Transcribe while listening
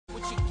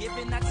you're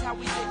given, that's how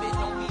we live it.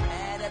 Don't be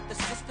mad at the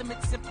system,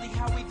 it's simply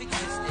how we've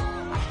existed.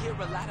 I hear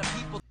a lot of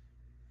people.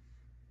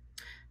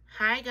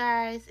 Hi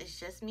guys, it's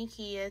just me,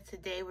 Kia.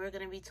 Today we're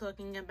going to be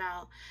talking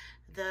about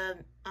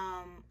the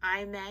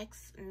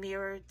IMAX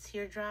mirror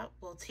teardrop.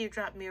 Well,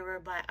 teardrop mirror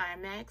by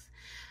IMAX.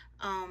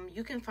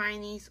 You can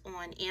find these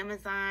on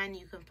Amazon.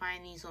 You can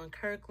find these on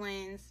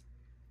Kirkland's.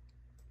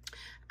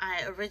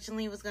 I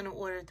originally was going to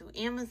order through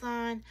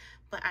Amazon,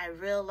 but I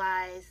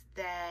realized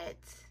that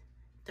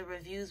the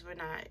reviews were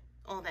not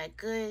all that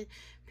good.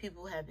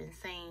 People have been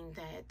saying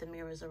that the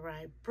mirrors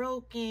arrived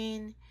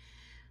broken.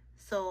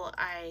 So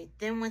I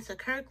then went to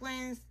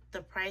Kirkland's.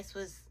 The price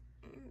was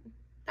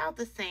about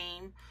the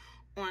same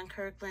on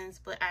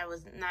Kirkland's, but I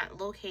was not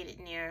located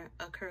near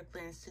a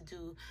Kirkland's to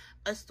do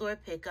a store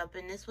pickup,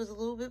 and this was a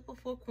little bit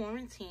before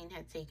quarantine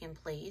had taken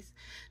place.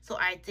 So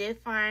I did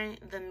find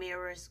the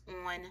mirrors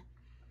on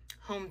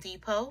Home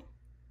Depot,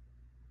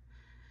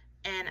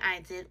 and I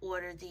did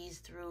order these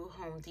through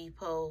Home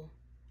Depot,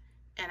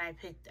 and I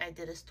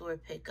did a store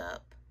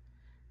pickup.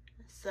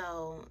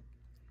 So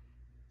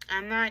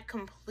I'm not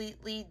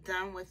completely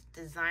done with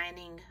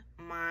designing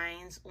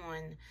mines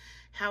on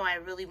how I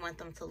really want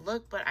them to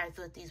look, but I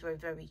thought these were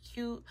very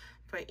cute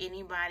for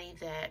anybody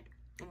that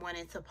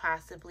wanted to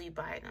possibly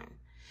buy them.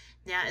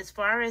 Now, as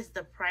far as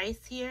the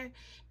price here,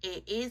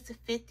 it is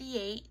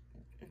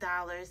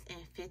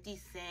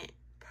 $58.50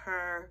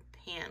 per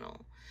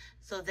panel.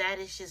 So that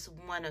is just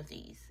one of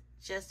these.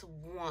 Just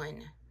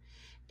one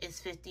is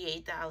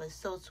 $58.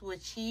 So to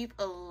achieve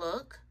a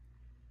look,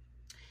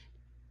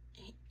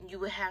 you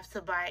would have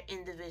to buy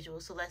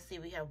individual. So let's see,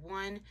 we have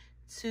 1,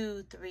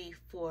 2, 3,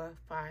 4,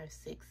 5,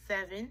 6,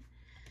 7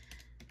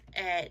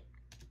 at,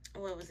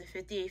 what was it,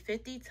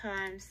 $58.50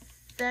 times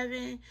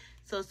 7.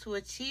 So to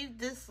achieve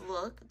this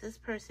look, this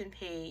person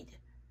paid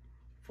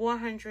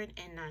 $409.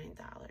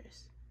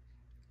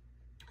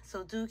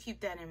 So do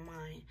keep that in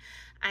mind.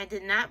 I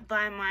did not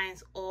buy mine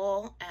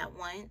all at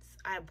once.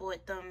 I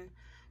bought them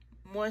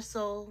more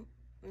so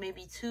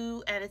maybe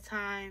 2 at a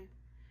time.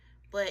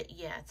 But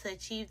yeah, to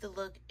achieve the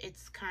look,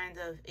 it's kind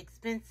of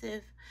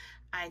expensive.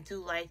 I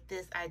do like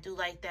this. I do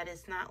like that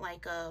it's not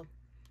like a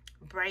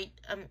bright,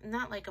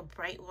 not like a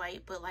bright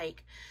white, but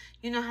like,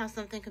 you know how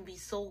something can be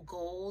so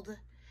gold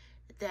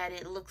that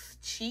it looks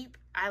cheap?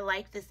 I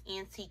like this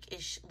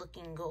antique-ish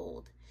looking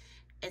gold.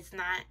 It's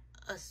not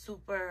a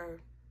super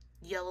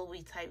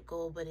yellowy type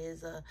gold, but it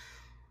is a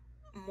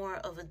more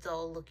of a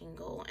dull looking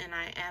gold, and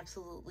I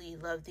absolutely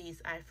love these.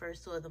 I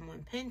first saw them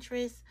on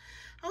Pinterest.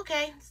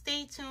 Okay,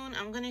 stay tuned.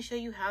 I'm going to show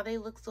you how they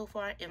look so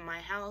far in my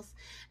house.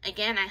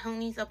 Again, I hung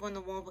these up on the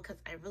wall because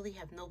I really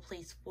have no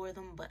place for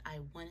them, but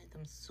I wanted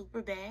them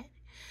super bad.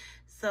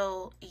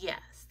 So yeah,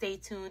 stay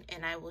tuned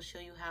and I will show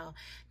you how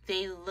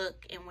they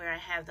look and where I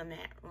have them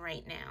at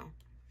right now.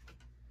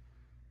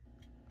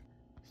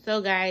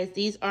 So guys,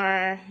 these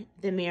are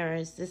the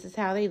mirrors. This is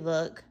how they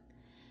look.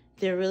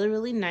 They're really,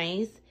 really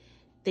nice.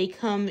 They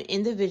come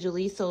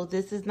individually, so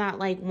this is not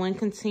like one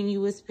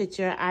continuous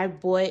picture. I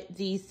bought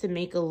these to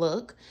make a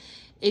look.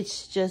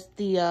 It's just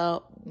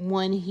the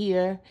one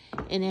here,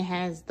 and it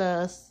has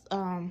the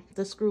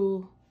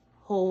screw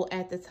hole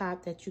at the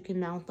top that you can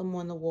mount them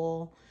on the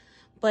wall.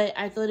 But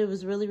I thought it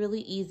was really,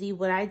 really easy.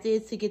 What I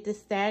did to get the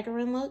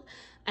staggering look,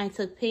 I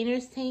took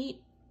painter's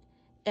tape,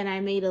 and I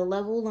made a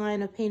level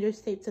line of painter's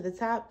tape to the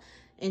top.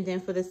 And then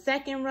for the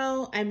second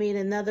row, I made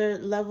another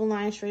level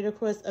line straight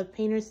across of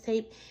painter's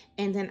tape.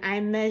 And then I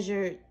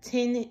measured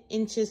 10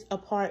 inches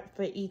apart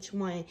for each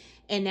one.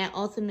 And that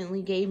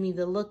ultimately gave me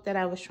the look that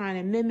I was trying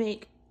to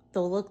mimic,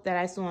 the look that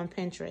I saw on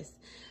Pinterest.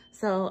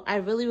 So I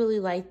really, really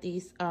like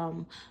these.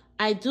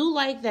 I do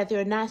like that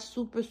they're not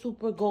super,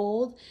 super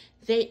gold.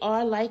 They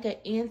are like an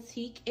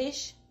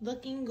antique-ish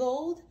looking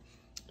gold.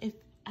 If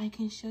I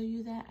can show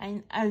you that.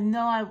 I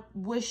know I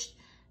wish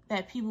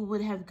that people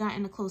would have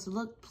gotten a closer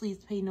look. Please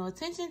pay no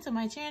attention to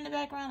my chair in the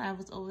background. I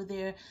was over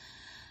there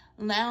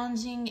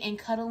lounging and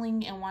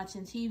cuddling and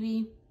watching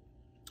TV.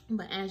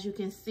 But as you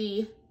can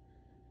see,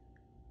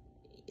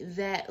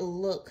 that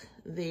look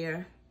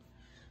there.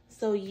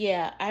 So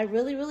yeah, I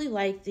really, really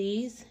like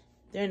these.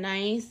 They're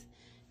nice.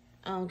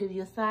 Give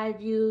you a side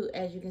view.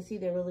 As you can see,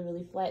 they're really,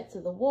 really flat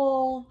to the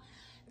wall.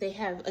 They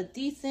have a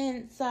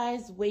decent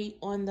size weight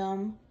on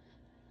them.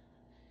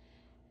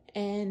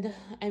 And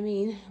I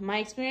mean, my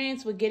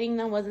experience with getting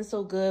them wasn't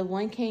so good.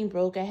 One came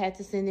broke. I had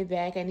to send it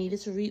back. I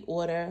needed to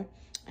reorder.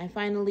 I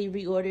finally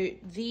reordered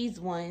these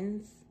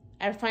ones.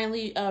 I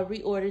finally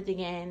reordered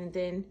again, and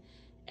then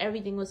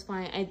everything was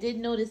fine. I did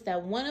notice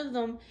that one of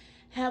them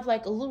have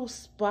like a little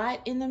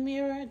spot in the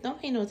mirror.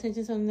 Don't pay no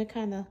attention to them.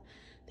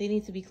 They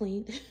need to be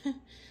cleaned.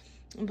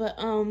 But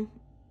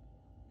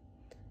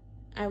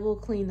I will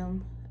clean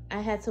them.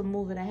 I had to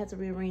move it. I had to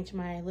rearrange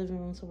my living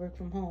room to work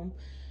from home.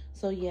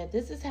 So yeah,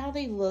 this is how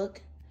they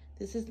look.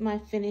 This is my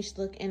finished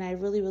look, and I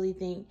really, really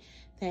think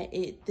that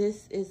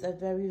this is a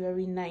very,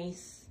 very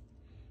nice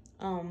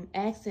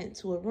accent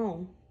to a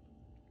room.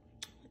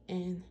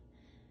 And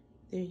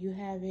there you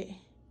have it.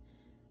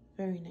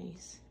 Very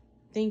nice.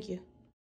 Thank you.